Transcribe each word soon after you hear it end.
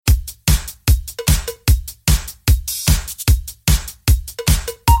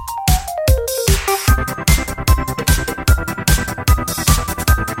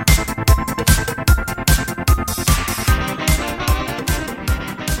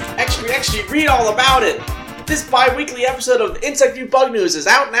can actually read all about it. This bi-weekly episode of Insect View Bug News is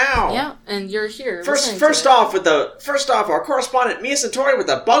out now. Yeah, and you're here. First off, our correspondent Mia Santori with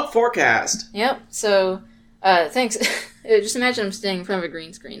the bug forecast. Yep. So, thanks. Just imagine I'm standing in front of a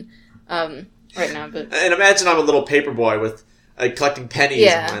green screen, right now. But and imagine I'm a little paper boy with collecting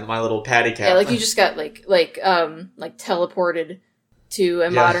pennies in my little patty cap. Yeah, like you just got like teleported to a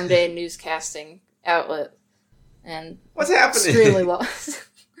modern day newscasting outlet, and what's happening? Extremely lost.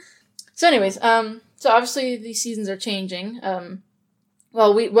 So, anyways, so obviously these seasons are changing.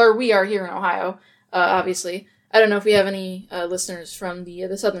 Where we are here in Ohio, obviously, I don't know if we have any listeners from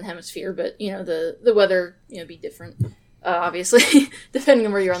the southern hemisphere, but the weather be different, obviously, depending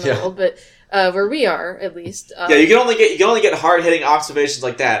on where you're on the world. But where we are, at least, you can only get hard hitting observations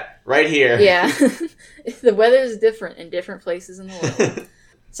like that right here. Yeah, the weather is different in different places in the world.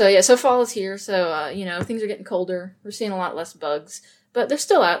 So fall is here. So things are getting colder. We're seeing a lot less bugs, but they're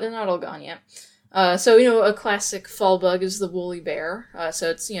still out. They're not all gone yet. A classic fall bug is the woolly bear.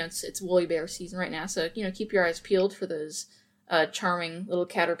 So it's woolly bear season right now. So, keep your eyes peeled for those, charming little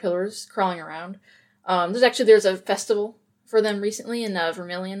caterpillars crawling around. There's a festival for them recently in,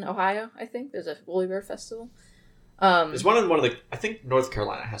 Vermilion, Ohio, I think. There's a woolly bear festival. There's one of the, I think North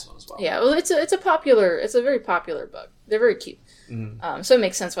Carolina has one as well. Yeah, well, it's a very popular bug. They're very cute. Mm-hmm. So it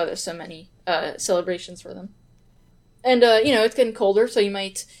makes sense why there's so many, celebrations for them. And, it's getting colder, so you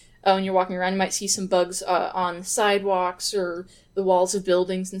might... when you're walking around, you might see some bugs on sidewalks or the walls of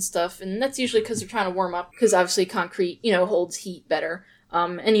buildings and stuff, and that's usually because they're trying to warm up, because obviously concrete, holds heat better.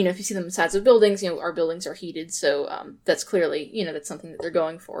 And, if you see them inside of buildings, our buildings are heated, so that's clearly, that's something that they're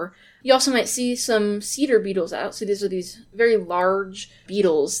going for. You also might see some cedar beetles out, so these are these very large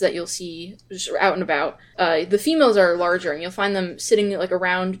beetles that you'll see just out and about. The females are larger, and you'll find them sitting,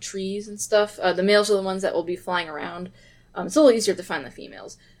 around trees and stuff. The males are the ones that will be flying around. It's a little easier to find the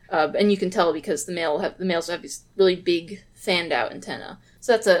females. And you can tell because the males have these really big fanned out antennae.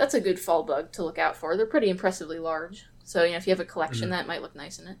 So that's a good fall bug to look out for. They're pretty impressively large. So if you have a collection, that might look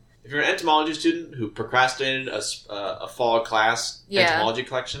nice in it. If you're an entomology student who procrastinated a fall class entomology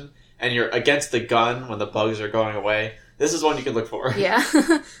collection, and you're against the gun when the bugs are going away, this is one you can look for. Yeah,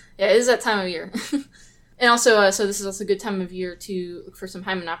 yeah, it is that time of year. And also, so this is also a good time of year to look for some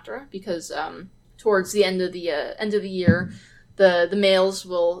Hymenoptera because towards the end of the year. The males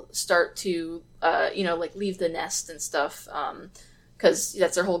will start to, leave the nest and stuff, because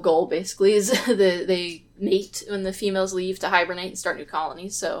that's their whole goal, basically, is they mate when the females leave to hibernate and start new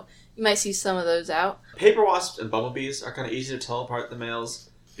colonies, so you might see some of those out. Paper wasps and bumblebees are kind of easy to tell apart the males,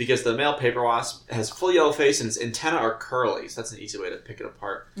 because the male paper wasp has full yellow face and its antennae are curly, so that's an easy way to pick it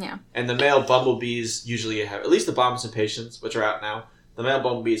apart. Yeah. And the male bumblebees usually have, at least the bombers and patients, which are out now, the male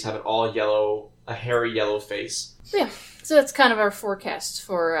bumblebees have an all yellow, a hairy yellow face. Yeah. So that's kind of our forecast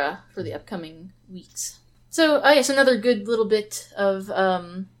for the upcoming weeks. So another good little bit of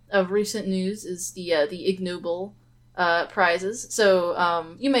recent news is the Ig Nobel prizes.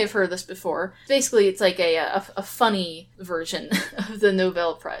 So you may have heard this before. Basically, it's like a funny version of the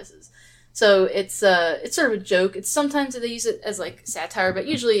Nobel prizes. So it's sort of a joke. It's sometimes they use it as like satire, but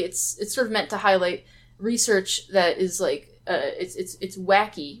usually it's sort of meant to highlight research that is like it's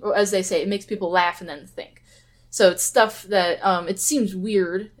wacky, or as they say, it makes people laugh and then think. So it's stuff that, it seems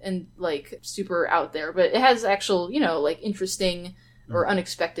weird and, super out there, but it has actual, interesting or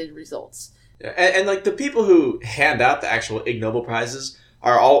unexpected results. Yeah, and the people who hand out the actual Ig Nobel prizes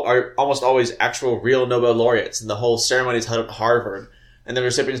are almost always actual real Nobel laureates, and the whole ceremony is held at Harvard, and the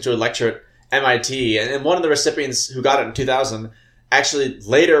recipients do a lecture at MIT, and one of the recipients who got it in 2000 actually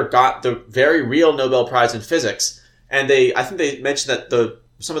later got the very real Nobel Prize in physics, and I think they mentioned that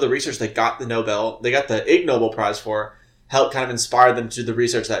some of the research they got the Ig Nobel Prize for helped kind of inspire them to do the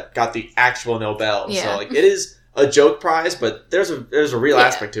research that got the actual Nobel. Yeah. So it is a joke prize, but there's a real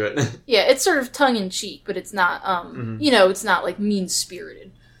aspect to it. Yeah, it's sort of tongue in cheek, but it's not it's not mean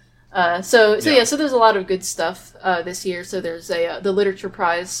spirited. So there's a lot of good stuff this year. So there's the literature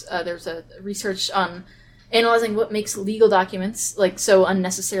prize. There's a research on analyzing what makes legal documents so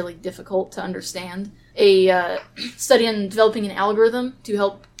unnecessarily difficult to understand. A study on developing an algorithm to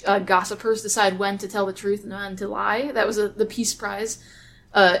help gossipers decide when to tell the truth and when to lie. That was the Peace Prize.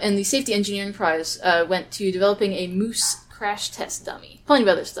 And the Safety Engineering Prize went to developing a moose crash test dummy. Plenty of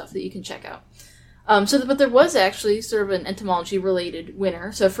other stuff that you can check out. But there was actually sort of an entomology-related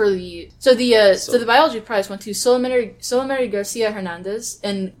winner. So the biology prize went to Solimary Garcia Hernandez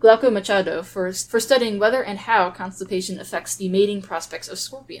and Glauco Machado for studying whether and how constipation affects the mating prospects of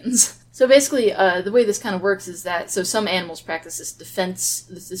scorpions. So basically, the way this kind of works is that some animals practice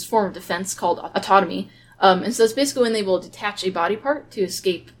this form of defense called autotomy, And so it's basically when they will detach a body part to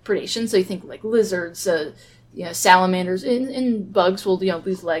escape predation. So you think like lizards, salamanders, and bugs will,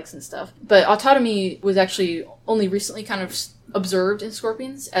 lose legs and stuff. But autotomy was actually only recently kind of observed in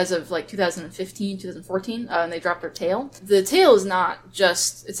scorpions as of like 2015, 2014, and they dropped their tail. The tail is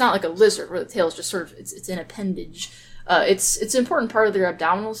it's not like a lizard where the tail is just sort of, it's an appendage. It's an important part of their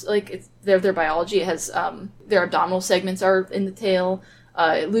abdominals, like it's their biology. It has, their abdominal segments are in the tail.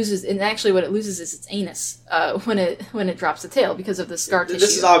 It loses, and actually what it loses is its anus, when it drops the tail because of the scar tissue.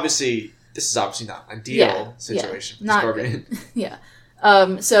 This is obviously not an ideal situation. Yeah, not good. Yeah.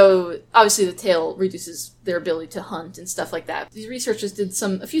 So obviously the tail reduces their ability to hunt and stuff like that. These researchers did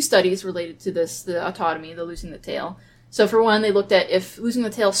a few studies related to this, the autotomy, the losing the tail. So for one, they looked at if losing the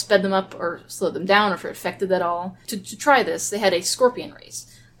tail sped them up or slowed them down, or if it affected at all. To try this, they had a scorpion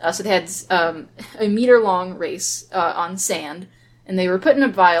race. So they had a meter-long race on sand, and they were put in a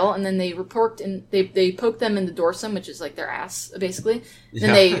vial, and then they poked them in the dorsum, which is like their ass, basically. Yeah.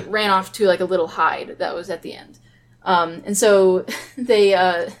 Then they ran off to like a little hide that was at the end. And so they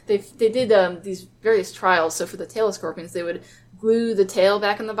did these various trials. So for the tail scorpions, they would glue the tail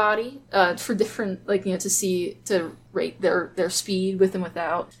back in the body for different, to rate their speed with and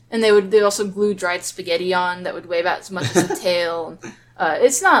without. And they also glue dried spaghetti on that would weigh about as much as the tail.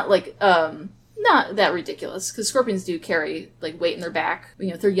 It's not not that ridiculous, because scorpions do carry weight in their back,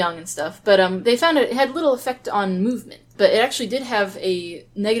 if they're young and stuff. But they found it had little effect on movement, but it actually did have a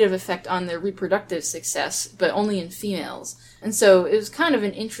negative effect on their reproductive success, but only in females. And so it was kind of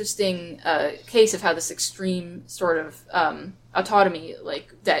an interesting case of how this extreme sort of autotomy,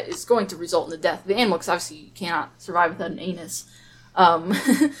 that is going to result in the death of the animal, because obviously you cannot survive without an anus.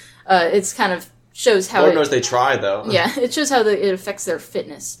 It's kind of shows how Lord knows they try, though. Yeah, it shows how it affects their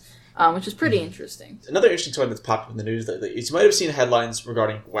fitness. Which is pretty interesting. Another interesting story that's popped up in the news lately is you might have seen headlines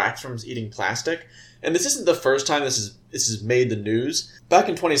regarding waxworms eating plastic. And this isn't the first time this has made the news. Back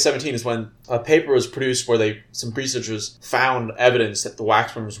in 2017 is when a paper was produced where some researchers found evidence that the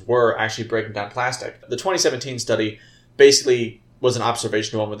waxworms were actually breaking down plastic. The 2017 study basically was an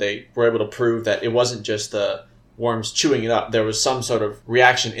observational one where they were able to prove that it wasn't just the worms chewing it up. There was some sort of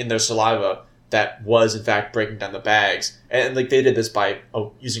reaction in their saliva that was, in fact, breaking down the bags. And they did this by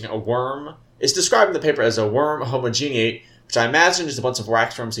using a worm. It's described in the paper as a worm homogeneate, which I imagine is a bunch of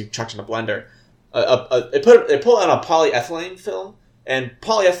waxworms you chucked in a blender. They pull out a polyethylene film, and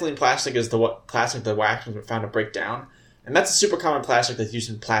polyethylene plastic is the plastic the waxworms are found to break down. And that's a super common plastic that's used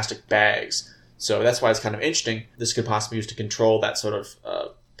in plastic bags. So that's why it's kind of interesting. This could possibly be used to control that sort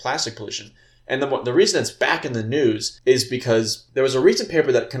of plastic pollution. And the reason it's back in the news is because there was a recent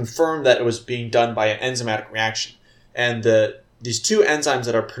paper that confirmed that it was being done by an enzymatic reaction. And these two enzymes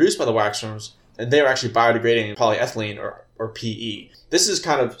that are produced by the waxworms, and they are actually biodegrading polyethylene or PE. This is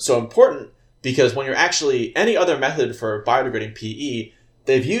kind of so important because when you're actually any other method for biodegrading PE,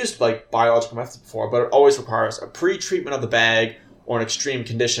 they've used biological methods before, but it always requires a pre-treatment of the bag or an extreme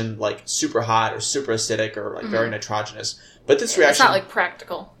condition like super hot or super acidic or very nitrogenous. But this reaction... It's not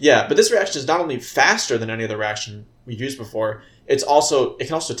practical. Yeah, but this reaction is not only faster than any other reaction we've used before, it can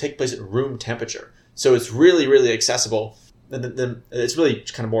also take place at room temperature. So it's really, really accessible. And it's really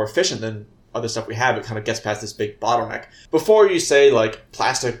kind of more efficient than other stuff we have. It kind of gets past this big bottleneck. Before you say,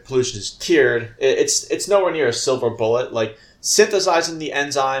 plastic pollution is tiered, it's nowhere near a silver bullet. Synthesizing the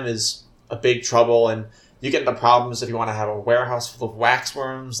enzyme is a big trouble, and you get into problems if you want to have a warehouse full of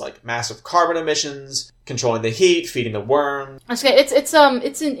waxworms, massive carbon emissions, controlling the heat, feeding the worm. Okay, it's an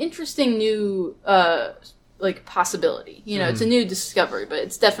interesting new possibility. It's a new discovery, but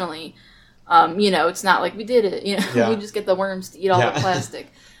it's definitely it's not like we did it. Yeah. We just get the worms to eat all the plastic.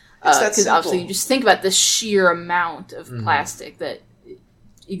 Because obviously you just think about the sheer amount of plastic that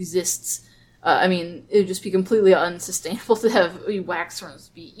exists. It would just be completely unsustainable to have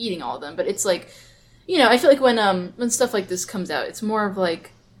waxworms be eating all of them. But it's I feel like when stuff like this comes out, it's more of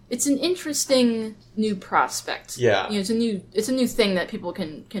it's an interesting new prospect. Yeah, it's a new thing that people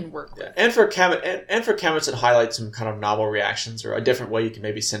can work with. And for chemists, it highlights some kind of novel reactions or a different way you can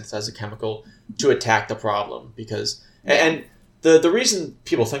maybe synthesize a chemical to attack the problem. Because and the reason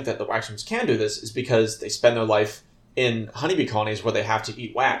people think that the waxworms can do this is because they spend their life in honeybee colonies where they have to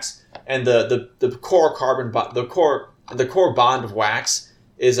eat wax, and the core bond of wax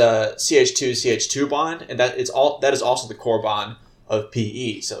is a CH2 bond, and that is also the core bond of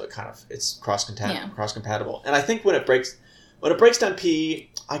PE. So it's cross compatible. And I think when it breaks down PE,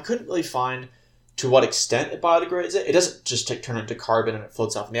 I couldn't really find to what extent it biodegrades it. It doesn't just turn into carbon and it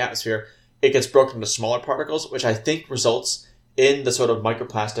floats off in the atmosphere. It gets broken into smaller particles, which I think results in the sort of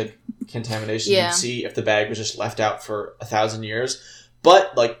microplastic contamination you'd see if the bag was just left out for 1,000 years.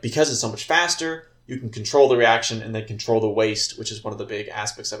 But because it's so much faster, you can control the reaction and then control the waste, which is one of the big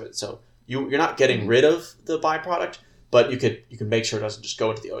aspects of it. So you're not getting rid of the byproduct, but you can make sure it doesn't just go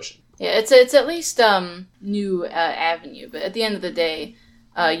into the ocean. Yeah, it's at least new avenue, but at the end of the day,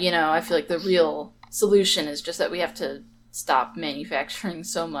 I feel like the real solution is just that we have to stop manufacturing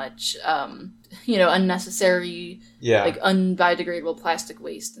so much, unnecessary, like unbiodegradable plastic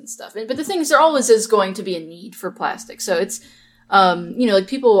waste and stuff. But the thing is, there always is going to be a need for plastic. So it's, like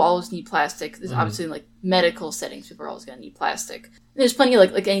people will always need plastic. There's obviously in like medical settings, people are always going to need plastic. There's plenty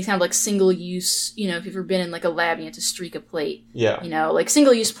of like any kind of like single use, if you've ever been in like a lab and you have to streak a plate. Yeah. Like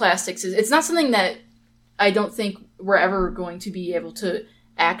single use plastics it's not something that I don't think we're ever going to be able to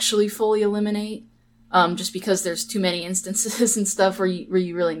actually fully eliminate. Just because there's too many instances and stuff where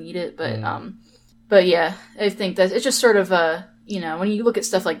you really need it. But yeah, I think that it's just sort of, when you look at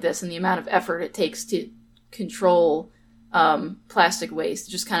stuff like this and the amount of effort it takes to control plastic waste,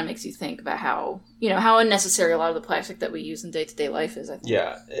 it just kind of makes you think about how unnecessary a lot of the plastic that we use in day-to-day life is, I think.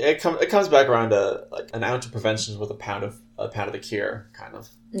 Yeah, it comes back around to like an ounce of prevention is worth a pound of the cure, kind of.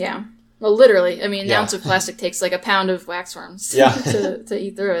 Yeah. Well, literally. I mean, an ounce of plastic takes like a pound of waxworms to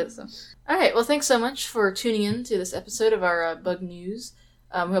eat through it. So. All right. Well, thanks so much for tuning in to this episode of our Bug News.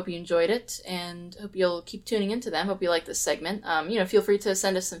 We hope you enjoyed it, and hope you'll keep tuning into them. Hope you like this segment. Feel free to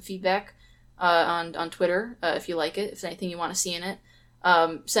send us some feedback on Twitter if you like it. If there's anything you want to see in it,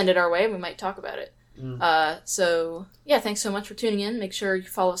 send it our way, and we might talk about it. Thanks so much for tuning in. Make sure you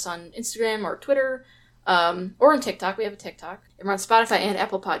follow us on Instagram or Twitter. Or on TikTok. We have a TikTok. We're on Spotify and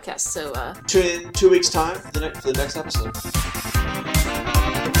Apple Podcasts. So tune in 2 weeks' time for the next episode.